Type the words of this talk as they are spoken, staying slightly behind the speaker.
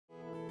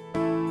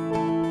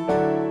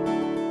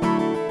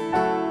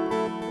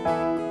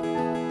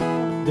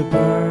The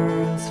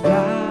birds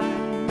fly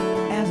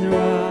as they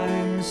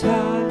rise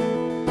high.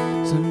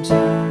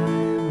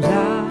 Sometimes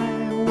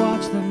I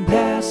watch them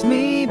pass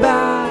me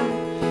by.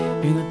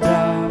 In the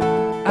dark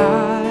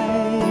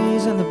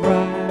eyes and the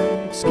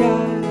bright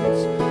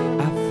skies,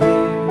 I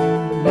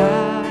feel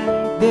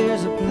like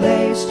there's a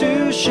place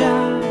to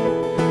shine.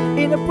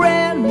 In a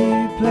brand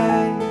new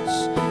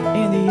place,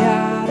 in the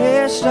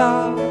hottest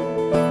hour.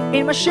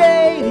 In my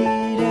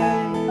shady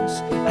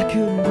days, I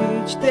couldn't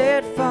reach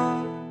that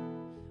far.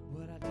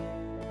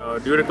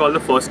 Do you recall the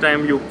first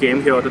time you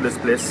came here to this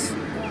place?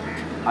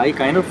 I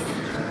kind of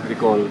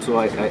recall. So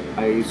I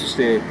used to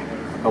stay a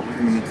couple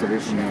of minutes away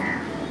from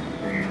here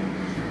in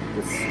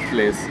this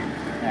place,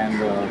 and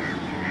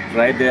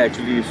right there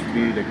actually used to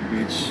be like a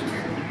beach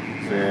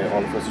where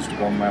all of us used to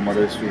come. My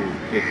mother used to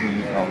take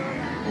me out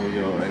over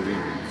here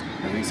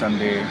every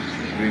Sunday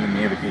during the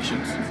May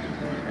vacations,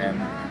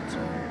 and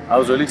I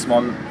was really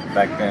small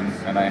back then,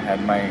 and I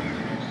had my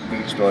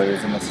beach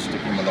toys and my sister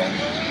came along.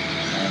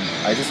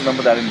 I just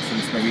remember that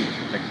instance, maybe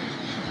like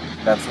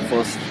that's the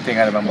first thing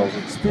I remember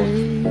with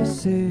sports.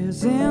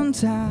 Spaces in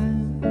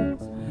time,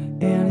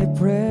 and your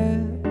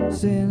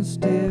presence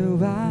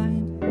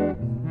divine.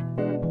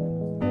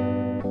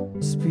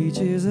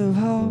 Speeches of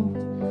hope.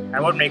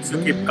 And what makes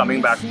you keep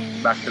coming back to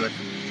it?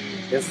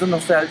 It's the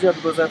nostalgia,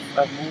 because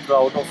I've moved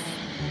out of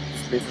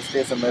this place to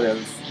stay somewhere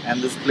else,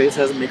 and this place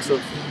has a mix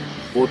of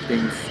both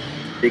things.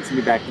 It takes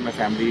me back to my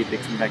family, it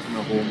takes me back to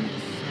my home.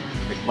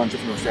 Like a bunch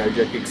of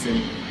nostalgia kicks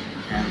in.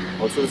 And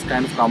also this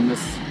kind of calmness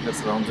that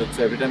surrounds it.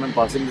 So every time I'm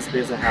passing this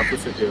place, I have to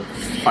sit here,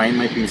 find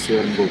my peace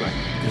here and go back.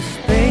 The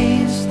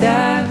space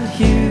that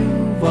you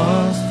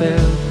once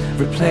felt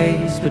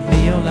replaced, but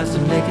neon lights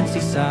and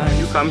vacancy signs.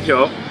 You come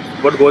here,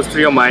 what goes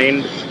through your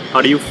mind?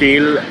 How do you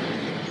feel?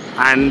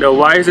 And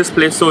why is this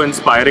place so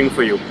inspiring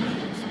for you?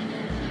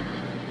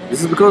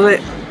 This is because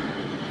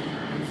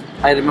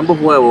I remember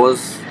who I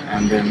was,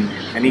 and then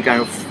any kind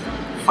of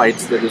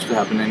fights that used to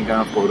happen, any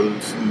kind of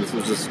quarrels, and this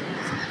was just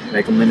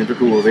like a minute or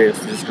two away,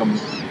 so just come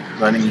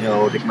running here,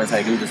 or take my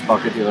cycle, just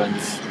park it here and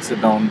just sit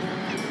down.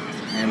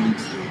 And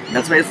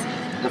that's why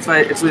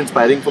it's so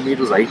inspiring for me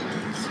to write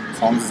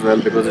songs as well,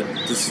 because it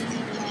just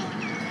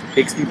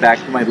takes me back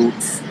to my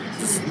roots,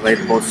 just write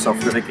about stuff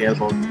that I care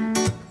about.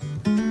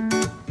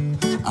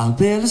 I'll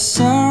build a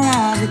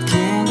sunrise with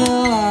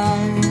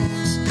candlelight.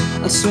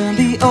 I'll swim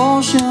the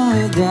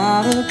ocean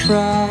without a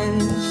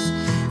price,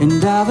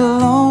 and I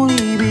will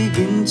only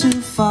begin to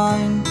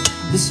find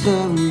this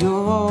love in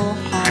your heart.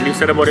 And you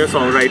said about your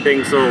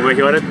songwriting, so we're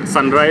here at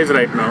Sunrise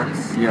right now.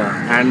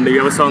 Yeah. And you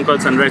have a song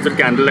called Sunrise with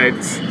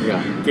Candlelights.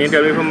 Yeah. Can you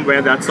tell me from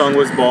where that song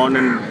was born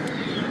and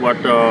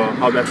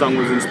how that song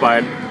was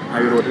inspired, how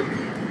you wrote it?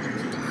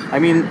 I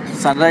mean,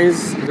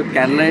 Sunrise with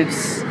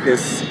Candlelights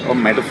is a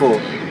metaphor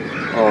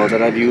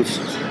that I've used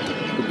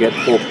to get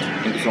hope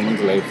into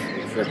someone's life.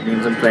 So that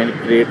means I'm trying to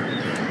create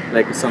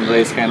like a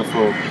sunrise kind of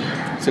a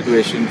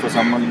situation for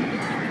someone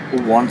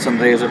who wants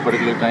sunrise at a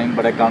particular time,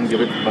 but I can't give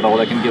it, but all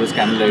I can give is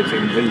candlelights. I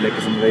can build like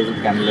a sunrise with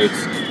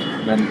candlelights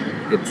when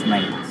it's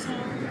night.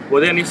 Were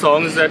there any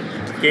songs that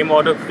came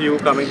out of you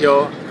coming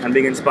here and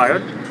being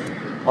inspired?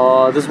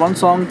 This one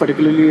song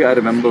particularly I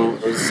remember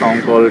was a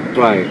song called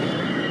Try,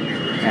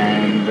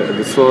 and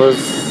this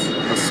was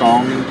a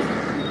song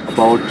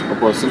about a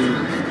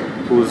person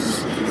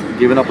who's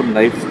given up on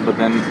life, but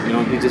then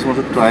he just wants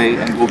to try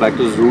and go back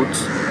to his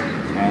roots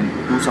and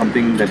do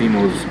something that he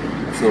knows.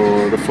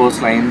 So the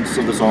first lines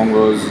of the song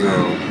was,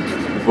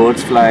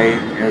 birds fly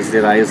as they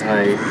rise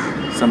high.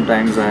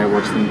 Sometimes I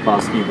watch them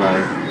pass me by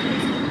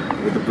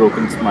with a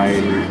broken smile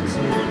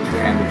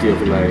and the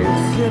tearful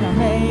eyes. Could I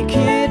make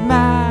it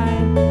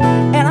mine?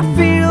 And I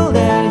feel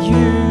that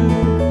you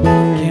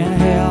can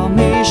help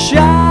me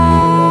shine.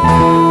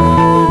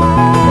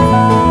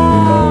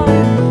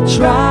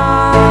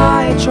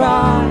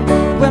 Try,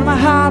 when my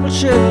heart will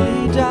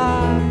surely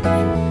die.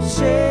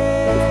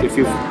 Say, if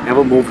you've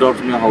ever moved out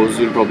from your house,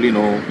 you'll probably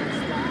know,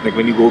 like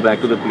when you go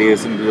back to the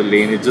place, into the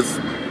lane, it just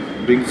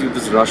brings you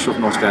this rush of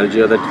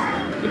nostalgia that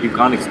you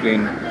can't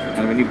explain.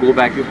 And when you go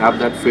back, you have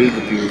that filled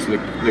with you. It's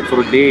like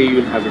for a day,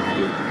 you'll have it with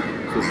you.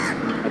 So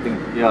I think,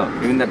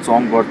 yeah, even that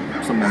song brought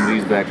some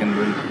memories back, and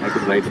then I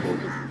could write about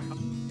it.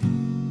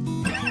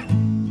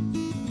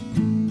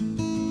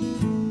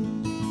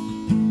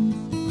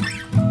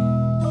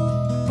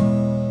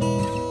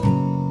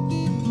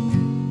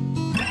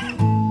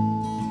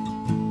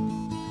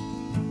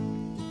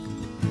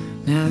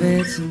 now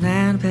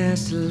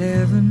it's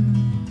 11:09.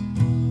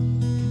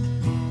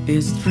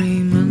 It's 3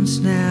 months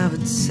now,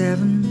 it's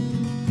 7.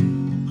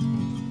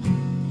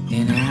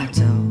 And I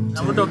don't. I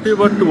want to talk to you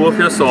about two of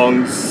your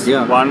songs.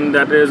 Yeah. One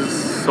that is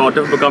sort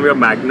of become your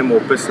magnum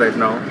opus right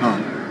now,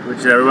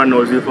 which everyone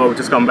knows you for, which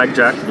is Come Back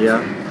Jack.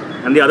 Yeah.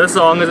 And the other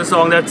song is a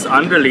song that's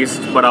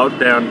unreleased but out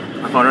there.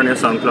 I found on your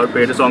SoundCloud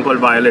page, a song called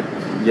Violet.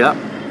 Yeah.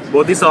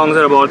 Both these songs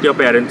are about your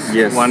parents.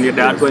 Yes. One, your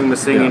dad going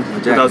missing in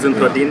Jack,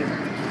 2013,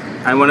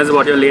 and one is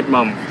about your late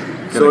mum.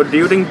 So do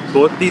you think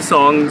both these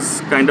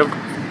songs kind of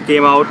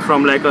came out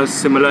from like a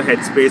similar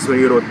headspace when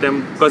you wrote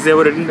them? Because they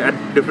were written at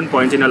different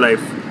points in your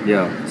life.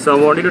 Yeah. So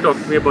I want you to talk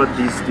to me about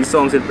these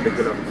songs in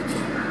particular.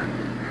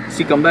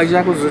 See, Comeback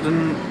Jack was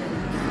written,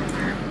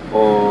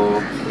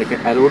 like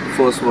I wrote the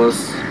first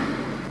verse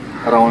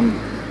around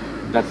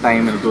that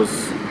time, and it was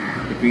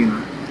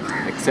between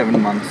like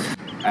 7 months.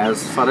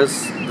 As far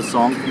as the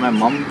song for my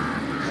mum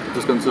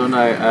was concerned,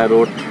 I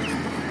wrote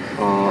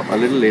a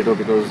little later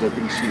because I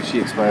think she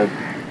expired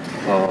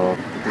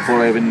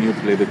before I even knew to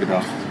play the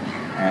guitar.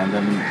 And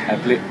then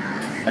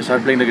I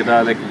started playing the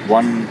guitar like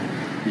 1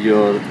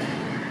 year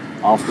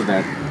after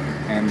that.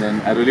 And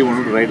then I really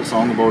wanted to write a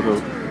song about her.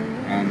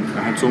 And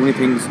I had so many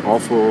things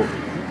of her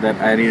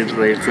that I needed to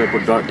write, so I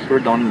put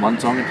it down in one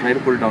song and tried to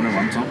put it down in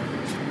one song.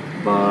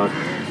 But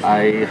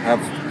I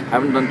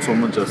haven't done so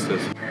much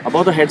justice.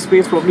 About the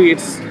headspace, probably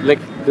it's like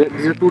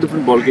these are two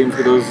different ball games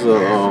because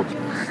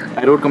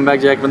I wrote Comeback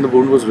Jack when the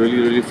wound was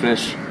really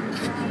fresh,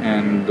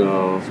 and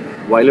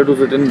while it was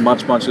written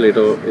much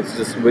later, it's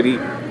just very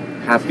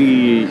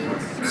happy,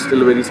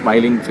 still a very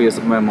smiling face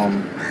of my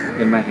mom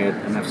in my head,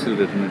 and I've still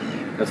written it.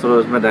 As far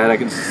as my dad, I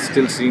can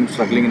still see him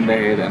struggling in my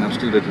head, and I've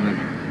still written it.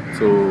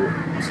 So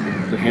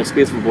the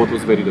headspace for both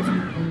was very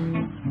different.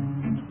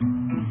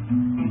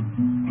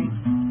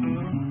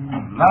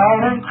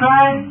 Might have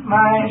cried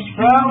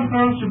myself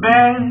into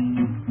bed,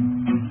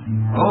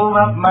 roll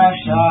up my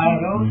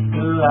shadows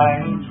till I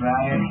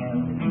dry ahead.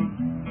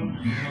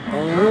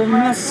 All of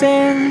my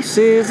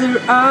senses are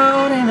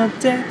out and I'm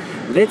dead.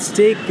 Let's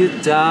take a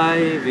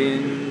dive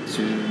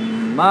into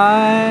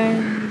my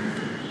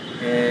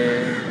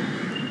head.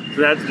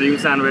 So that's Dream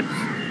Sandwich,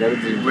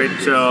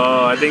 which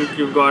I think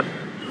you've got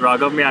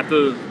Raghav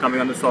Meatal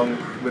coming on the song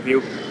with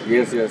you.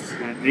 Yes.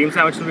 And Dream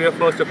Sandwich will be your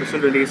first official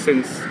release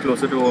since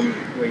Closer to Home,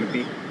 your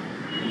EP.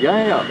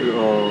 Yeah.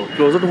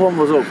 Closer to Home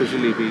was an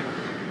official EP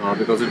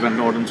because it went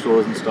out in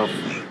stores and stuff.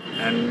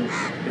 And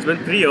it's been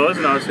 3 years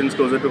now since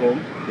Closer to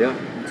Home. Yeah.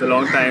 It's a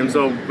long time.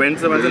 So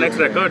when's the next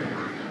record?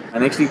 Our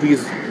next EP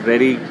is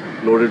ready,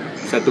 loaded,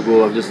 set to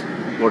go. I've just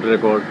got a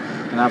record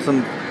and I have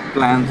some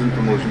plans and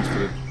promotions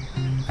for it.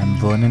 I'm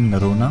Vernon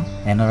Noronha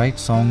and I write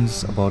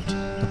songs about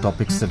the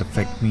topics that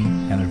affect me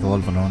and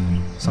revolve around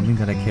me, something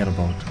that I care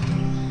about.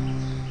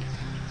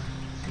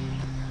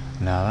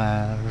 Now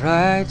I'll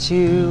write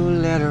you a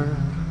letter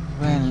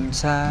when in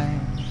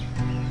time,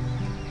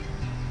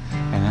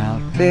 and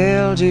I'll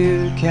build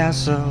you a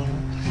castle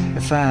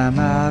if I'm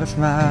out of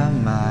my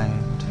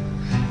mind,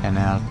 and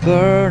I'll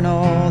burn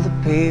all the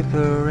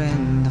paper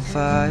in the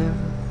fire,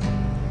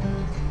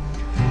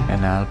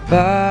 and I'll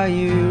buy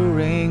you a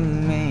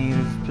ring made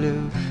of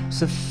blue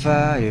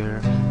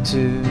sapphire.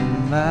 Too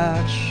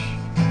much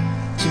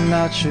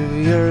of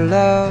your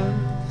love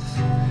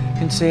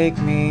can take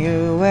me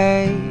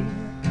away.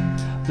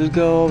 We'll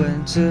go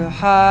into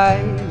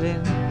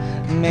hiding,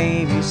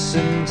 maybe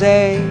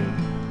someday,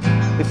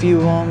 if you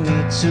want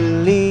me to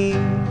leave,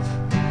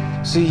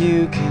 so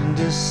you can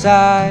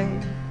decide.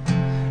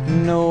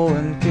 No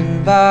one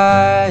can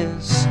buy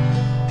us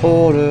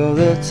all of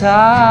the time.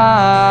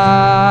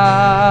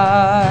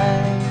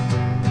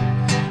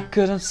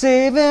 'Cause I'm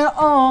saving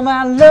all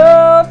my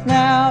love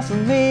now for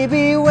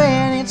maybe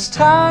when it's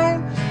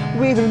time.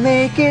 We will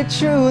make it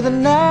through the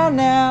night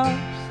now.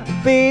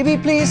 Baby,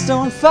 please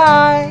don't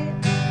fight.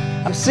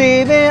 I'm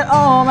saving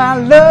all my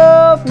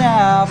love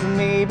now for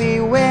maybe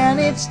when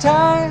it's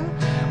time.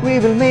 We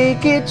will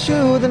make it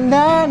through the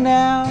night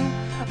now.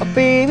 Oh,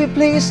 baby,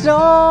 please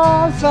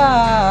don't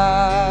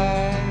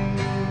fight.